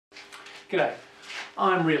G'day.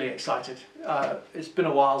 I'm really excited. It's been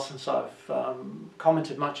a while since I've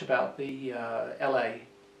commented much about the LA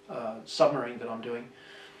submarine that I'm doing,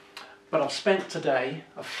 but I've spent today,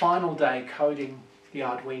 a final day, coding the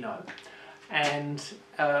Arduino, and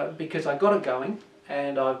because I got it going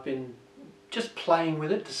and I've been just playing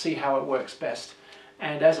with it to see how it works best,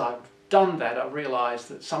 and as I've done that I realized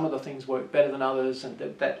that some of the things work better than others, and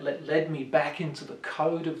that led me back into the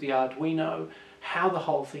code of the Arduino, how the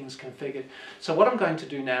whole thing's configured. So what I'm going to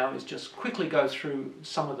do now is just quickly go through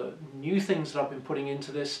some of the new things that I've been putting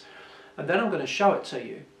into this, and then I'm going to show it to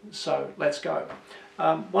you. So let's go.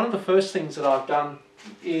 One of the first things that I've done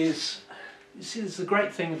is, you see, there's the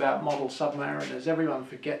great thing about model submariners, everyone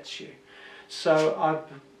forgets you. So I've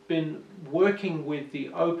been working with the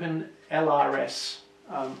Open LRS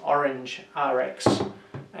Orange RX,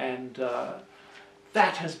 and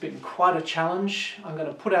that has been quite a challenge. I'm going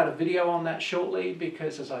to put out a video on that shortly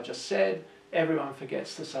because, as I just said, everyone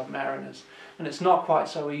forgets the submariners, and it's not quite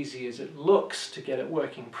so easy as it looks to get it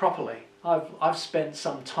working properly. I've spent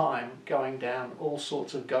some time going down all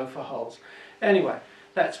sorts of gopher holes. Anyway,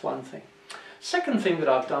 that's one thing. Second thing that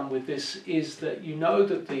I've done with this is that you know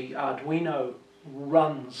that the Arduino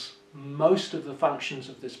runs most of the functions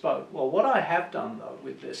of this boat. Well, what I have done though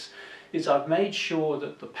with this is I've made sure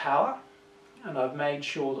that the power, and I've made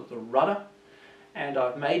sure that the rudder, and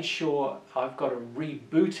I've made sure I've got a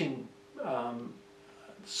rebooting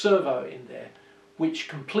servo in there which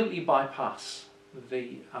completely bypass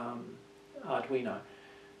the Arduino.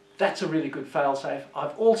 That's a really good failsafe.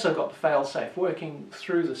 I've also got the failsafe working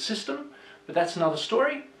through the system, but that's another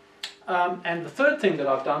story. And the third thing that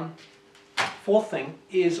I've done, fourth thing,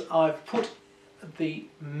 is I've put the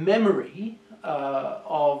memory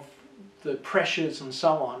of the pressures and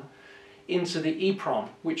so on into the EEPROM,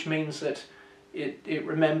 which means that it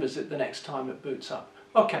remembers it the next time it boots up.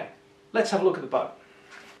 Okay, let's have a look at the boat.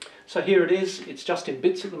 So here it is. It's just in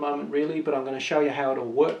bits at the moment really, but I'm going to show you how it all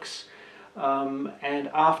works. And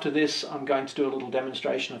after this I'm going to do a little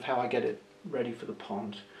demonstration of how I get it ready for the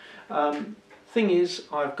pond. Thing is,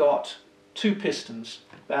 I've got two pistons,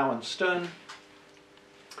 bow and stern.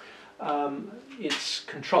 It's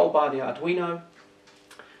controlled by the Arduino.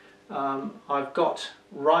 I've got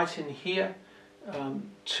right in here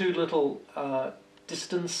two little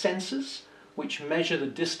distance sensors which measure the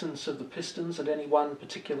distance of the pistons at any one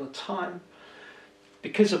particular time.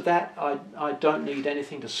 Because of that, I don't need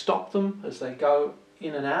anything to stop them as they go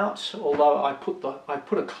in and out, although I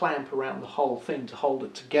put a clamp around the whole thing to hold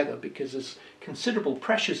it together because there's considerable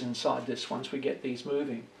pressures inside this once we get these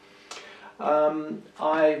moving.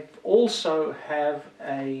 I also have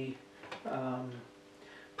a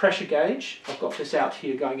pressure gauge. I've got this out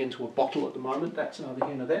here going into a bottle at the moment. That's neither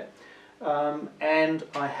here nor there. And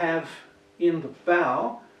I have in the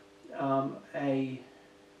bow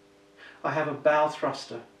I have a bow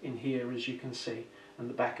thruster in here, as you can see, and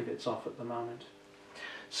the back of it's off at the moment.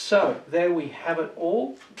 So there we have it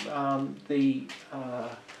all. The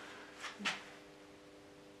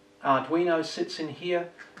Arduino sits in here.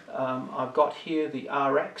 I've got here the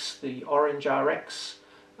RX, the Orange RX.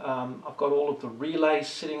 I've got all of the relays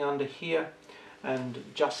sitting under here, and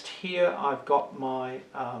just here I've got my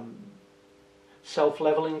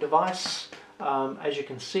self-leveling device. As you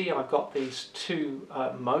can see, I've got these two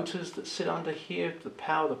motors that sit under here to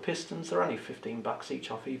power the pistons. They're only 15 bucks each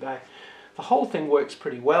off eBay. The whole thing works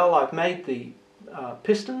pretty well. I've made the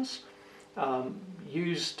pistons,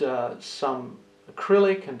 used some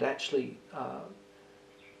acrylic and actually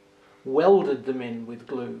welded them in with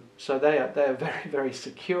glue, so they are very, very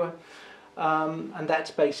secure, and that's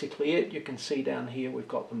basically it. You can see down here we've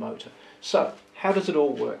got the motor. So how does it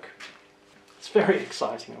all work? It's very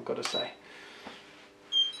exciting, I've got to say.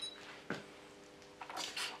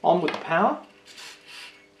 On with the power.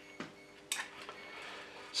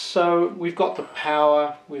 So we've got the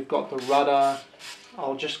power, we've got the rudder.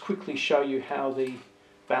 I'll just quickly show you how the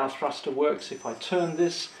bow thruster works. If I turn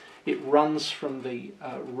this, it runs from the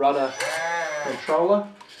rudder controller.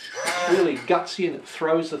 It's really gutsy and it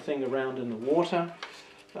throws the thing around in the water.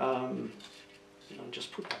 I'll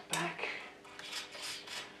just put that back.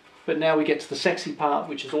 But now we get to the sexy part,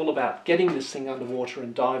 which is all about getting this thing underwater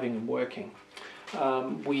and diving and working.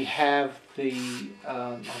 We have the, I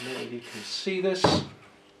don't know if you can see this,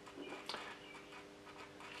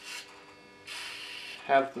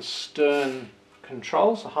 have the stern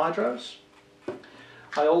controls, the hydros.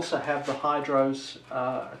 I also have the hydros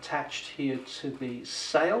attached here to the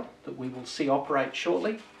sail that we will see operate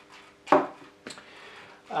shortly.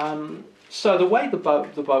 So the way the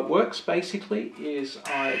boat works basically is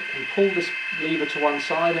I can pull this lever to one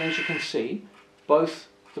side, and as you can see, both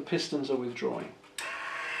the pistons are withdrawing.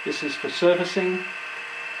 This is for surfacing,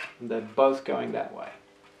 and they're both going that way.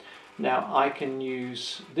 Now I can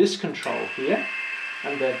use this control here,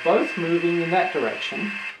 and they're both moving in that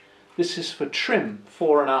direction. This is for trim,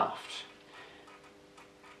 fore and aft.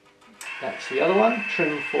 That's the other one,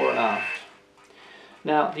 trim, fore and aft.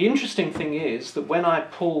 Now the interesting thing is that when I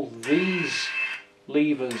pull these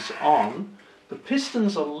levers on, the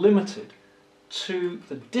pistons are limited to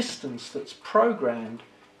the distance that's programmed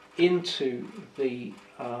into the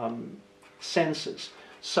sensors.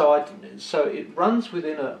 So it runs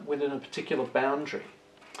within a particular boundary.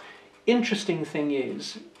 Interesting thing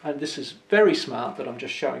is, and this is very smart that I'm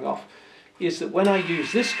just showing off, is that when I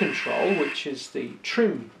use this control, which is the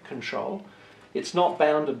trim control, it's not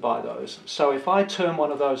bounded by those. So if I turn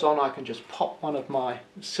one of those on, I can just pop one of my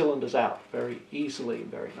cylinders out very easily and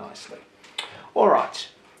very nicely. Alright,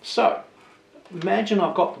 so imagine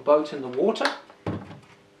I've got the boat in the water.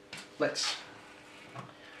 Let's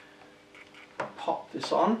pop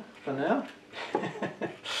this on for now.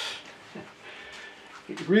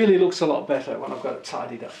 It really looks a lot better when I've got it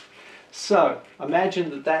tidied up. So imagine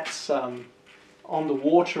that that's on the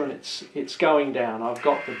water and it's going down. I've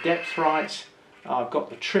got the depth right, I've got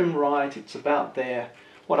the trim right, it's about there.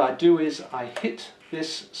 What I do is I hit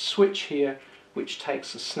this switch here, which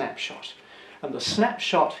takes a snapshot. And the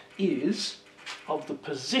snapshot is of the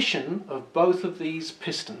position of both of these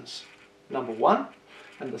pistons, number one.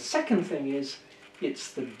 And the second thing is,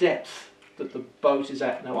 it's the depth that the boat is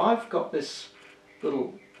at. Now I've got this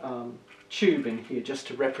little tube in here just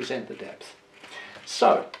to represent the depth.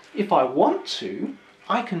 So if I want to,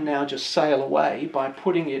 I can now just sail away by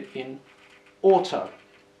putting it in auto.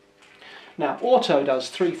 Now auto does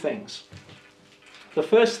three things. The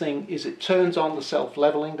first thing is it turns on the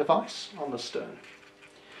self-leveling device on the stern.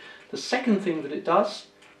 The second thing that it does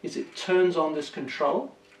is it turns on this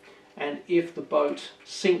control, and if the boat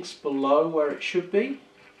sinks below where it should be,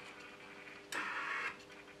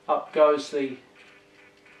 up goes the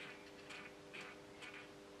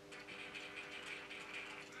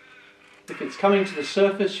if it's coming to the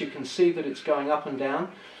surface, you can see that it's going up and down,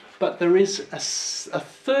 but there is a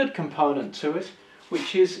third component to it,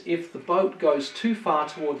 which is if the boat goes too far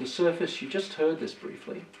toward the surface. You just heard this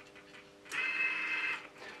briefly.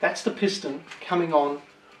 That's the piston coming on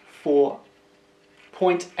for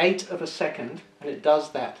 0.8 of a second, and it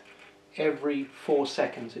does that every 4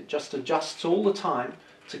 seconds. It just adjusts all the time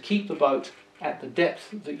to keep the boat at the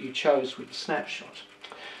depth that you chose with the snapshot.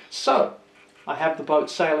 So I have the boat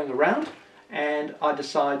sailing around, and I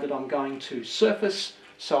decide that I'm going to surface,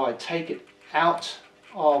 so I take it out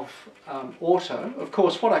of auto. Of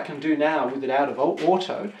course, what I can do now with it out of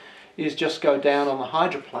auto is just go down on the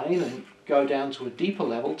hydroplane and go down to a deeper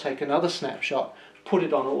level, take another snapshot, put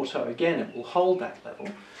it on auto again. It will hold that level.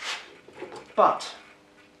 But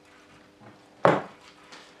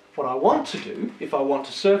what I want to do, if I want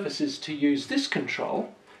to surface, is to use this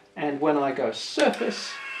control, and when I go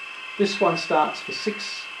surface, this one starts for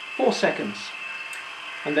 4 seconds,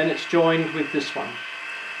 and then it's joined with this one.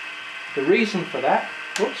 The reason for that,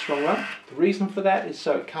 whoops, wrong one. The reason for that is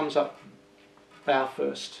so it comes up bow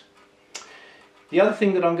first. The other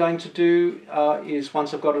thing that I'm going to do is,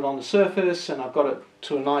 once I've got it on the surface and I've got it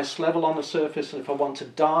to a nice level on the surface, and if I want to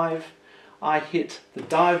dive, I hit the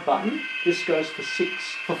dive button. This goes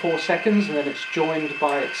for 4 seconds, and then it's joined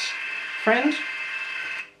by its friend.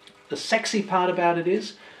 The sexy part about it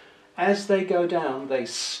is, as they go down, they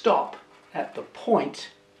stop at the point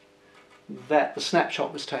that the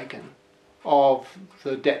snapshot was taken of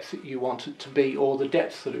the depth that you want it to be, or the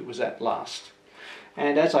depth that it was at last.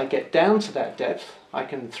 And as I get down to that depth, I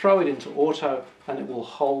can throw it into auto and it will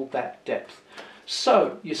hold that depth.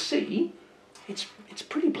 So you see, it's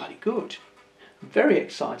pretty bloody good. I'm very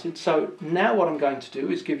excited. So now what I'm going to do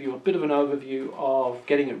is give you a bit of an overview of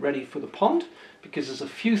getting it ready for the pond, because there's a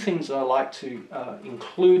few things that I like to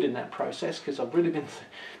include in that process, because I've really been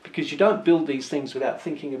because you don't build these things without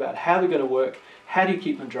thinking about how they're going to work, how do you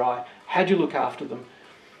keep them dry, how do you look after them,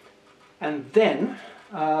 and then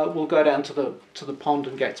we'll go down to the pond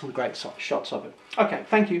and get some great shots of it. Okay,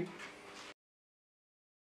 thank you.